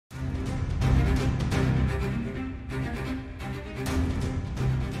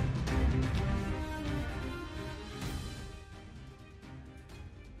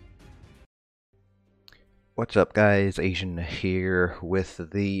What's up guys, Asian here with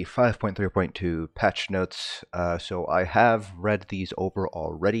the 5.3.2 patch notes. So I have read these over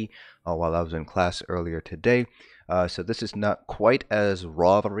already while I was in class earlier today. So this is not quite as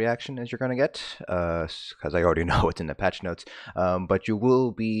raw of a reaction as you're going to get, because I already know what's in the patch notes, but you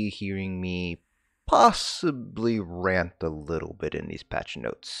will be hearing me possibly rant a little bit in these patch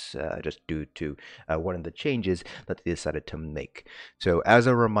notes, just due to one of the changes that they decided to make. So as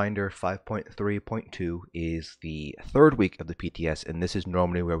a reminder, 5.3.2 is the third week of the PTS, and this is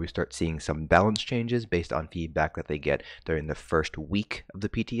normally where we start seeing some balance changes based on feedback that they get during the first week of the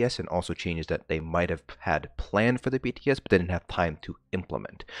PTS, and also changes that they might have had planned for the PTS but didn't have time to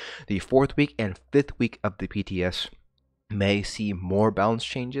implement. The fourth week and fifth week of the PTS may see more balance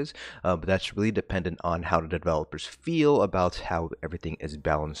changes, but that's really dependent on how the developers feel about how everything is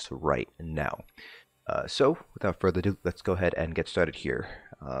balanced right now. So without further ado, let's go ahead and get started here.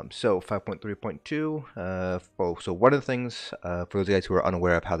 So 5.3.2, so one of the things, for those guys who are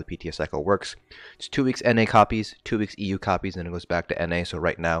unaware of how the PTS cycle works, it's 2 weeks NA copies, 2 weeks EU copies, and then it goes back to NA. So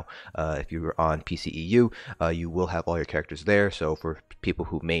right now, if you're on PC EU, you will have all your characters there. So for people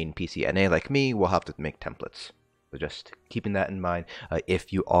who main PC NA like me, we'll have to make templates. So just keeping that in mind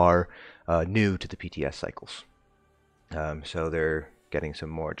if you are new to the PTS cycles. So they're getting some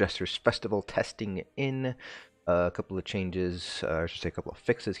more Jester's Festival testing in, a couple of changes, I should say a couple of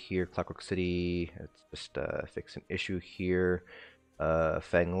fixes here. Clockwork City, it's just fix an issue here.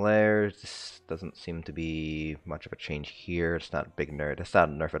 Fang Lair, this doesn't seem to be much of a change here. It's not a big nerf. It's not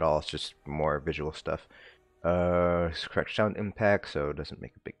a nerf at all. It's just more visual stuff. Correct sound impact, so it doesn't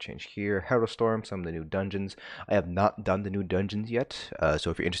make a big change here. Harrowstorm, some of the new dungeons. I have not done the new dungeons yet,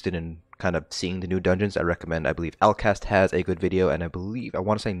 so if you're interested in kind of seeing the new dungeons, I believe Alcast has a good video, and I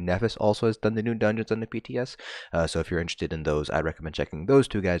want to say Nevis also has done the new dungeons on the PTS, so if you're interested in those, I recommend checking those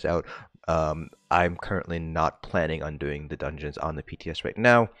two guys out. I'm currently not planning on doing the dungeons on the PTS right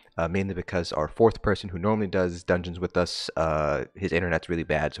now, mainly because our fourth person who normally does dungeons with us, his internet's really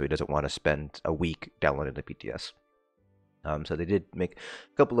bad, so he doesn't want to spend a week downloading the PTS. So they did make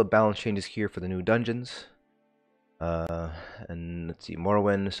a couple of balance changes here for the new dungeons. And let's see,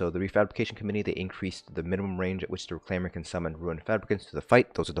 Morrowind. So the Refabrication Committee, they increased the minimum range at which the Reclaimer can summon Ruined Fabricants to the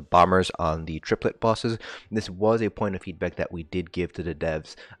fight. Those are the bombers on the triplet bosses. This was a point of feedback that we did give to the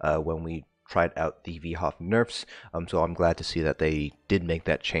devs when we tried out the VHOF nerfs, so I'm glad to see that they did make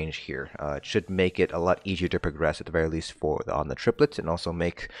that change here. It should make it a lot easier to progress, at the very least on the triplets, and also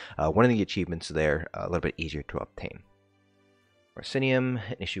make one of the achievements there a little bit easier to obtain. Arsenium,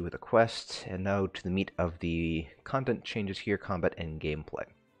 an issue with a quest, and now to the meat of the content changes here, combat and gameplay.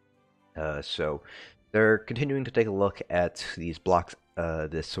 So they're continuing to take a look at these blocks,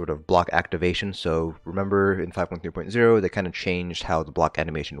 this sort of block activation. So remember in 5.3.0 they kind of changed how the block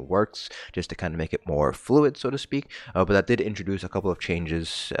animation works, just to kind of make it more fluid, so to speak, but that did introduce a couple of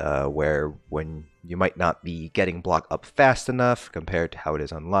changes where when you might not be getting block up fast enough compared to how it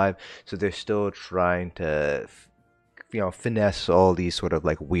is on live, so they're still trying to finesse all these sort of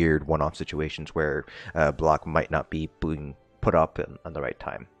like weird one-off situations where block might not be being put up on the right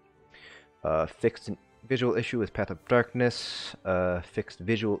time. Fixed visual issue with Path of Darkness, fixed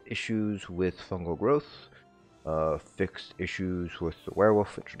visual issues with Fungal Growth, fixed issues with the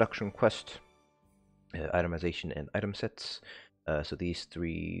Werewolf Introduction Quest, itemization and item sets. So these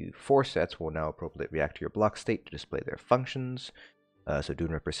 4 sets will now appropriately react to your block state to display their functions. So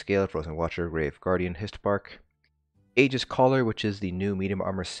Dune Ripper Scale, Frozen Watcher, Grave Guardian, Histbark. Aegis Caller, which is the new medium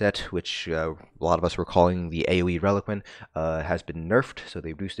armor set, which a lot of us were calling the AoE Reliquin, has been nerfed, so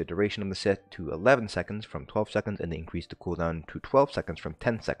they reduced the duration of the set to 11 seconds from 12 seconds, and they increased the cooldown to 12 seconds from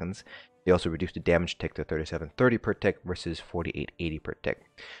 10 seconds. They also reduced the damage tick to 3730 per tick versus 4880 per tick.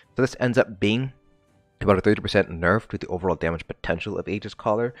 So this ends up being about a 30% nerf to the overall damage potential of Aegis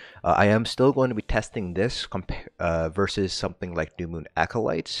Caller. I am still going to be testing this versus something like New Moon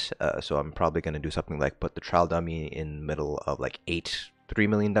Acolytes, so I'm probably going to do something like put the trial dummy in the middle of like 3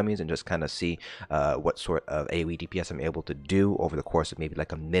 million dummies and just kind of see what sort of AoE DPS I'm able to do over the course of maybe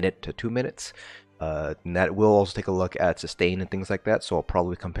like a minute to 2 minutes. And that will also take a look at sustain and things like that, so I'll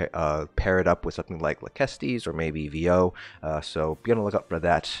probably pair it up with something like Laquestes or maybe VO, so be on the lookout for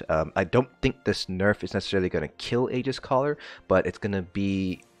that. I don't think this nerf is necessarily going to kill Aegis Caller, but it's going to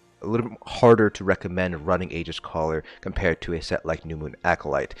be a little bit harder to recommend running Aegis Caller compared to a set like New Moon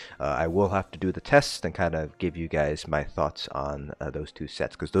Acolyte. I will have to do the tests and kind of give you guys my thoughts on those 2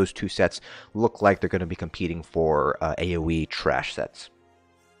 sets, because those 2 sets look like they're going to be competing for AoE trash sets.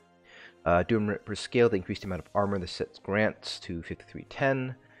 Doom Ripper Scale, they increased the amount of armor the set grants to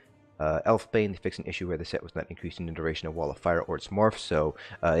 5310. Elfbane, they fixed an issue where the set was not increasing the duration of Wall of Fire or its morph, so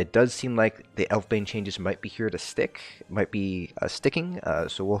it does seem like the Elfbane changes might be here to stick, might be sticking,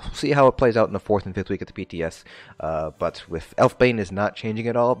 so we'll see how it plays out in the 4th and 5th week of the PTS, but if Elfbane is not changing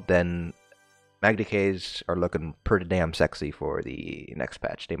at all, then Mag Decays are looking pretty damn sexy for the next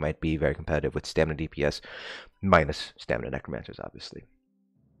patch. They might be very competitive with Stamina DPS, minus Stamina Necromancers, obviously.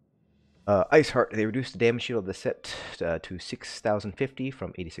 Iceheart, they reduced the damage shield of the set to 6,050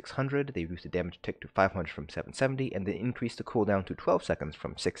 from 8,600. They reduced the damage tick to 500 from 770, and they increased the cooldown to 12 seconds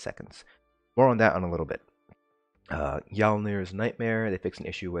from 6 seconds. More on that in a little bit. Yalnir's Nightmare, they fixed an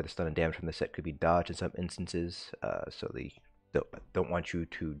issue where the stun and damage from the set could be dodged in some instances, so they don't want you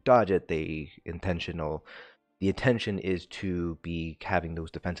to dodge it. The intention is to be having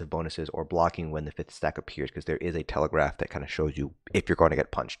those defensive bonuses or blocking when the 5th stack appears, because there is a telegraph that kind of shows you if you're going to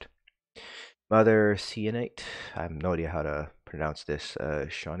get punched. Mother Ciannait, I have no idea how to pronounce this,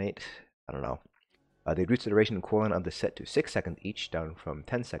 Ciannait, I don't know. They reduced the duration and cooldown of the set to 6 seconds each, down from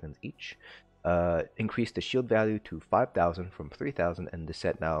 10 seconds each. Increased the shield value to 5,000 from 3,000, and the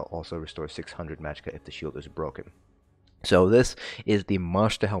set now also restores 600 magicka if the shield is broken. So this is the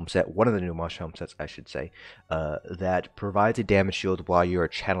Monster Helm set, one of the new Monster Helm sets, I should say, that provides a damage shield while you are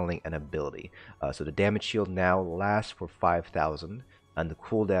channeling an ability. So the damage shield now lasts for 5,000, and the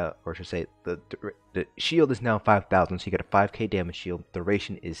cooldown, or I should say, the shield is now 5,000, so you get a 5k damage shield.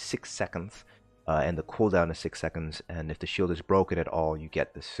 Duration is 6 seconds, and the cooldown is 6 seconds, and if the shield is broken at all, you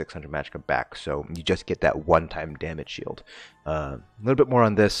get the 600 magicka back, so you just get that one-time damage shield. A little bit more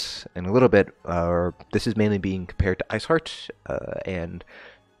on this in a little bit. This is mainly being compared to Iceheart, and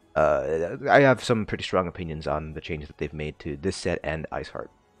I have some pretty strong opinions on the changes that they've made to this set and Iceheart.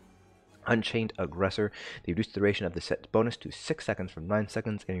 Unchained Aggressor, they reduced the duration of the set's bonus to 6 seconds from 9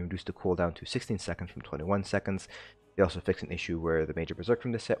 seconds, and reduced the cooldown to 16 seconds from 21 seconds. They also fixed an issue where the major berserk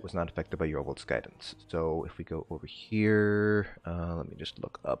from the set was not affected by Yorwald's guidance. So if we go over here, let me just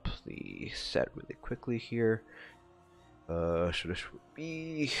look up the set really quickly here. So this would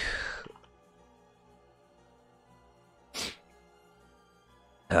be...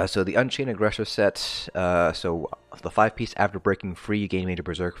 so the Unchained Aggressor set, so the 5-piece after breaking free, you gain Major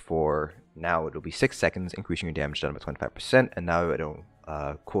Berserk for, now it'll be 6 seconds, increasing your damage down by 25%, and now it'll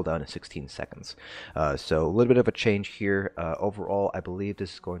cool down in 16 seconds. So a little bit of a change here. Overall, I believe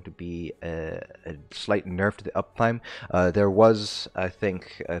this is going to be a slight nerf to the uptime. There was, I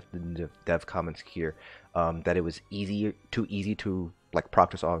think, in the dev comments here, that it was too easy to like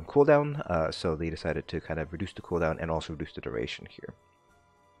practice on cooldown, so they decided to kind of reduce the cooldown and also reduce the duration here.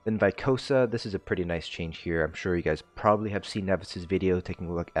 Then Vycosa, this is a pretty nice change here. I'm sure you guys probably have seen Nevis's video taking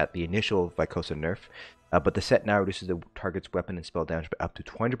a look at the initial Vycosa nerf, but the set now reduces the target's weapon and spell damage by up to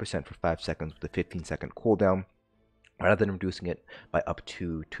 20% for 5 seconds with a 15-second cooldown, rather than reducing it by up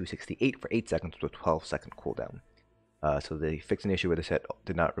to 268 for 8 seconds with a 12-second cooldown. So they fixed an issue where the set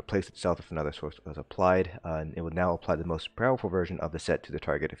did not replace itself if another source was applied, and it would now apply the most powerful version of the set to the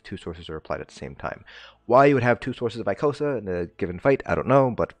target if 2 sources are applied at the same time. Why you would have 2 sources of Vycosa in a given fight, I don't know,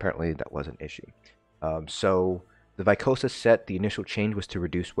 but apparently that was an issue. So the Vycosa set, the initial change was to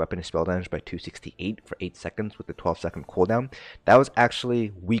reduce weapon and spell damage by 268 for 8 seconds with the 12-second cooldown. That was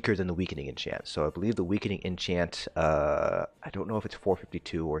actually weaker than the weakening enchant. So I believe the weakening enchant, I don't know if it's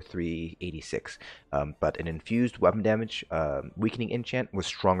 452 or 386, but an infused weapon damage weakening enchant was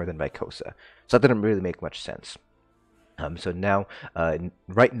stronger than Vycosa. So that didn't really make much sense. So now,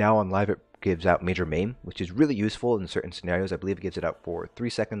 right now on live, it gives out Major Maim, which is really useful in certain scenarios. I believe it gives it out for 3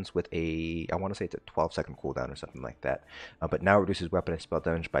 seconds with a, I want to say it's a 12-second cooldown or something like that. But now it reduces weapon and spell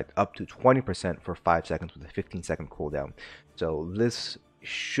damage by up to 20% for 5 seconds with a 15-second cooldown. So this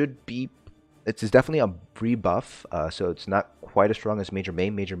should be, it's definitely a rebuff, so it's not quite as strong as Major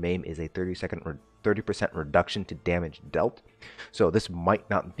Maim. Major Maim is a 30% reduction to damage dealt. So this might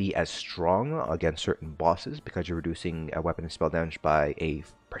not be as strong against certain bosses because you're reducing a weapon and spell damage by a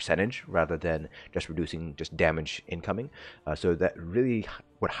percentage rather than just reducing just damage incoming. So that really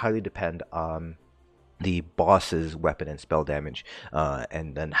would highly depend on the boss's weapon and spell damage,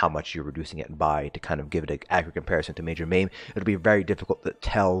 and then how much you're reducing it by to kind of give it an accurate comparison to Major Maim. It'll be very difficult to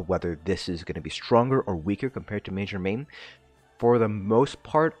tell whether this is going to be stronger or weaker compared to Major Maim. For the most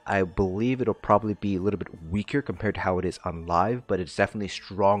part, I believe it'll probably be a little bit weaker compared to how it is on live, but it's definitely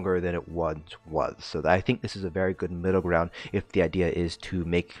stronger than it once was. So I think this is a very good middle ground if the idea is to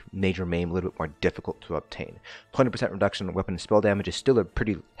make Major Maim a little bit more difficult to obtain. 20% reduction in weapon and spell damage is still a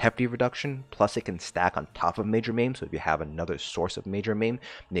pretty hefty reduction, plus it can stack on top of Major Maim, so if you have another source of Major Maim,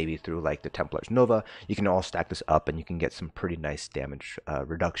 maybe through like the Templar's Nova, you can all stack this up and you can get some pretty nice damage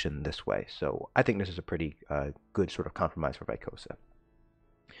reduction this way. So I think this is a pretty good sort of compromise for Vycosa.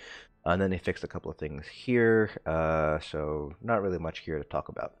 And then they fixed a couple of things here, so not really much here to talk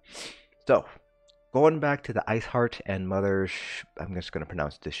about. So, going back to the Iceheart and I'm just going to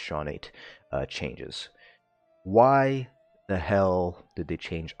pronounce this Ciannait changes. Why the hell did they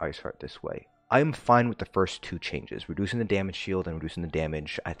change Iceheart this way? I'm fine with the first two changes, reducing the damage shield and reducing the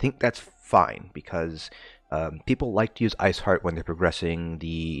damage. I think that's fine because people like to use Iceheart when they're progressing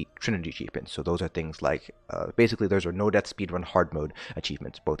the Trinity achievements. So those are things like, basically those are no death speedrun hard mode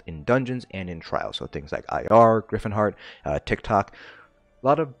achievements, both in dungeons and in trials. So things like IR, Griffinheart, TikTok. A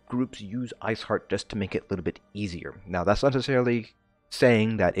lot of groups use Iceheart just to make it a little bit easier. Now that's not necessarily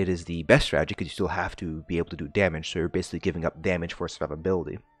saying that it is the best strategy because you still have to be able to do damage. So you're basically giving up damage for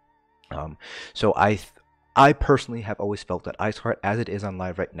survivability. So I personally have always felt that Iceheart, as it is on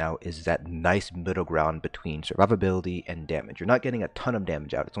live right now, is that nice middle ground between survivability and damage. You're not getting a ton of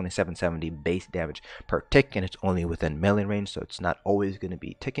damage out. It's only 770 base damage per tick, and it's only within melee range, so it's not always going to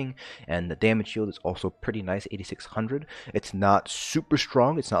be ticking. And the damage shield is also pretty nice, 8600. It's not super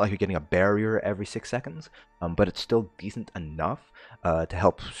strong. It's not like you're getting a barrier every 6 seconds, but it's still decent enough to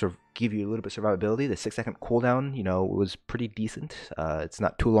help give you a little bit of survivability. The 6-second cooldown, was pretty decent. It's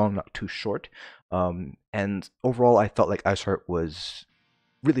not too long, not too short. And overall, I felt like Iceheart was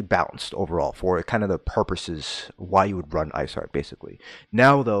really balanced overall for kind of the purposes why you would run Iceheart, basically.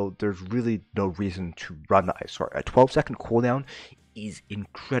 Now, though, there's really no reason to run Iceheart. A 12-second cooldown is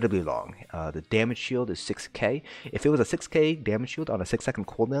incredibly long. The damage shield is 6k. If it was a 6k damage shield on a 6-second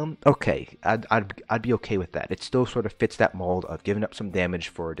cooldown, okay, I'd be okay with that. It still sort of fits that mold of giving up some damage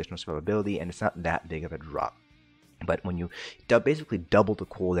for additional survivability, and it's not that big of a drop. But when you basically double the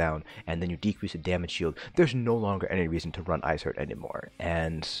cooldown and then you decrease the damage shield, there's no longer any reason to run Iceheart anymore.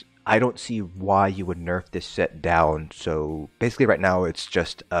 And I don't see why you would nerf this set down. So basically right now it's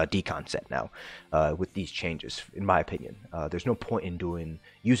just a decon set now with these changes, in my opinion. There's no point in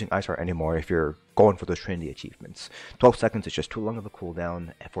using Iceheart anymore if you're going for those Trinity achievements. 12 seconds is just too long of a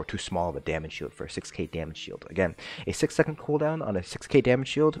cooldown for too small of a damage shield for a 6k damage shield. Again, a 6-second cooldown on a 6k damage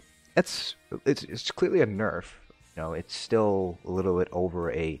shield, it's clearly a nerf. It's still a little bit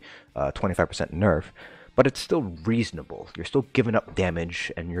over a 25% nerf, but it's still reasonable. You're still giving up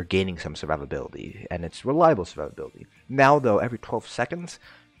damage and you're gaining some survivability, and it's reliable survivability. Now, though, every 12 seconds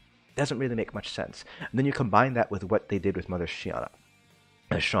doesn't really make much sense. And then you combine that with what they did with Mother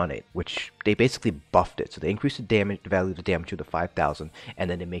Ciannait, which they basically buffed it. So they increased the value of the damage to 5,000, and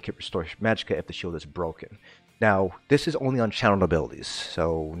then they make it restore magicka if the shield is broken. Now, this is only on channeled abilities,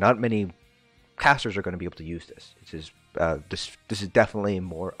 so not many casters are going to be able to use this. This is definitely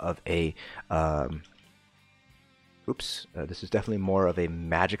more of a this is definitely more of a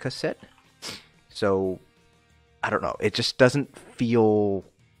magicka set. So I don't know. It just doesn't feel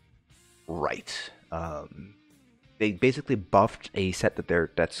right. They basically buffed a set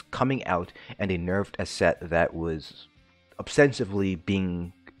that's coming out, and they nerfed a set that was ostensibly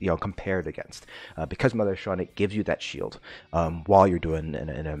being compared against because Mother Ciannait gives you that shield while you're doing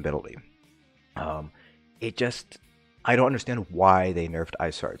an ability. I don't understand why they nerfed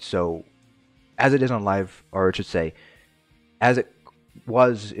Iceheart. So, as it is on live, or I should say, as it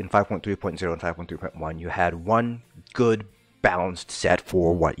was in 5.3.0 and 5.3.1, you had one good, balanced set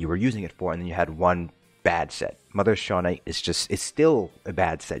for what you were using it for, and then you had one bad set. Mother Ciannait is still a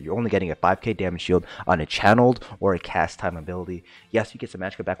bad set. You're only getting a 5k damage shield on a channeled or a cast time ability. Yes, you get some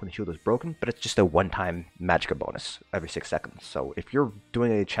magicka back when the shield is broken, but it's just a one-time magicka bonus every 6 seconds. So if you're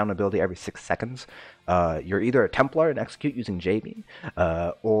doing a channel ability every 6 seconds, you're either a Templar and execute using J-Beam,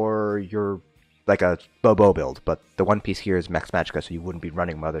 or you're like a Bobo build, but the one piece here is max magicka, so you wouldn't be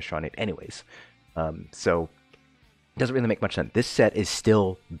running Mother Ciannait anyways. So doesn't really make much sense. This set is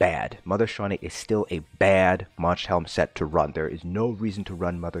still bad. Mother Ciannait is still a bad Monch Helm set to run. There is no reason to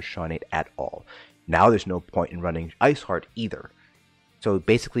run Mother Ciannait at all. Now there's no point in running Iceheart either. So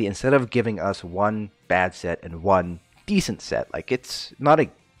basically, instead of giving us one bad set and one decent set, like it's not a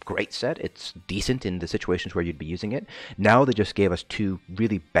great set, it's decent in the situations where you'd be using it. Now they just gave us two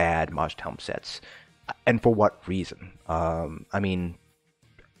really bad Monch Helm sets. And for what reason?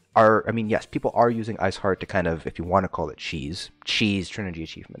 Yes, people are using Iceheart to kind of, if you want to call it cheese Trinity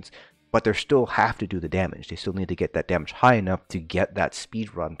achievements, but they still have to do the damage. They still need to get that damage high enough to get that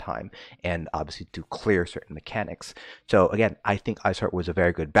speed run time and obviously to clear certain mechanics. So again, I think Iceheart was a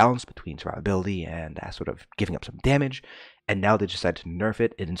very good balance between survivability and sort of giving up some damage, and now they decided to nerf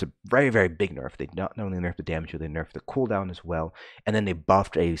it, and it's a very, very big nerf. They not only nerfed the damage, they nerfed the cooldown as well, and then they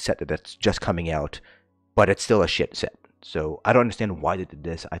buffed a set that's just coming out, but it's still a shit set. So I don't understand why they did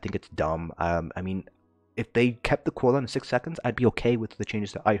this. I think it's dumb. if they kept the cooldown in 6 seconds, I'd be okay with the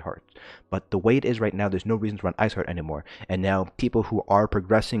changes to Iceheart. But the way it is right now, there's no reason to run Iceheart anymore. And now people who are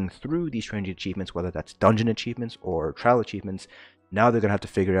progressing through these trinity achievements, whether that's dungeon achievements or trial achievements, now they're going to have to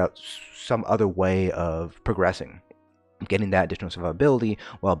figure out some other way of progressing, getting that additional survivability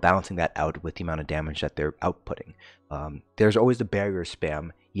while balancing that out with the amount of damage that they're outputting. There's always the barrier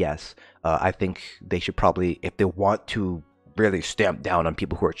spam. Yes, I think they should probably, if they want to really stamp down on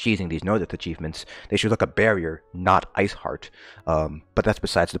people who are cheesing these no-death achievements, they should look at barrier, not Iceheart. But that's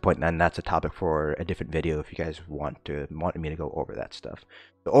besides the point, and that's a topic for a different video if you guys want me to go over that stuff.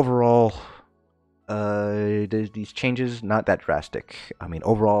 So overall, these changes, not that drastic. I mean,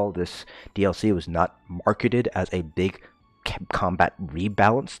 overall, this DLC was not marketed as a big combat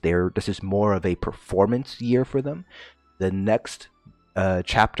rebalance. This is more of a performance year for them. The next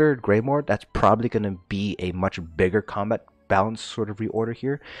chapter, Greymore, that's probably going to be a much bigger combat balance sort of reorder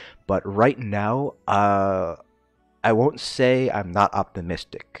here. But right now, I won't say I'm not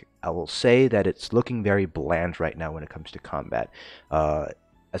optimistic. I will say that it's looking very bland right now when it comes to combat.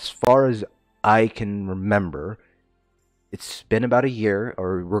 As far as I can remember, it's been about a year,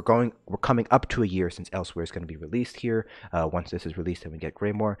 or we're coming up to a year since Elsewhere is going to be released here. Once this is released, then we get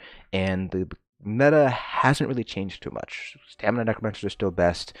Greymore, and the meta hasn't really changed too much. Stamina Necromancers are still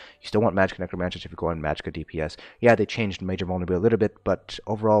best. You still want Magic Necromancers if you go on Magic DPS. Yeah, they changed Major Vulnerability a little bit, but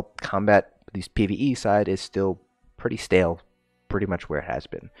overall combat, at least PvE side, is still pretty stale, pretty much where it has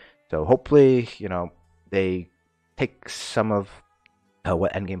been. So hopefully, they take some of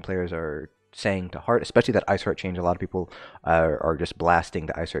what endgame players are saying to heart, especially that Iceheart change. A lot of people are just blasting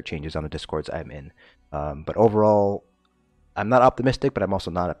the Iceheart changes on the Discords I'm in. But overall, I'm not optimistic, but I'm also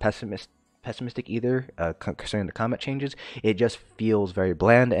not a pessimistic either concerning the combat changes. It just feels very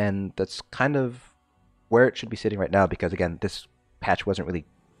bland, and that's kind of where it should be sitting right now, because again, this patch wasn't really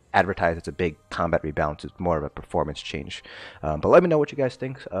advertised as a big combat rebalance. It's more of a performance change. But let me know what you guys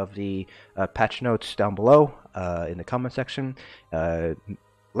think of the patch notes down below in the comment section.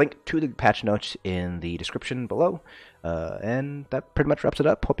 Link to the patch notes in the description below. And that pretty much wraps it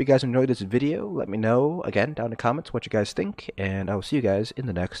up. Hope you guys enjoyed this video. Let me know again down in the comments what you guys think, and I will see you guys in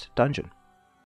the next dungeon.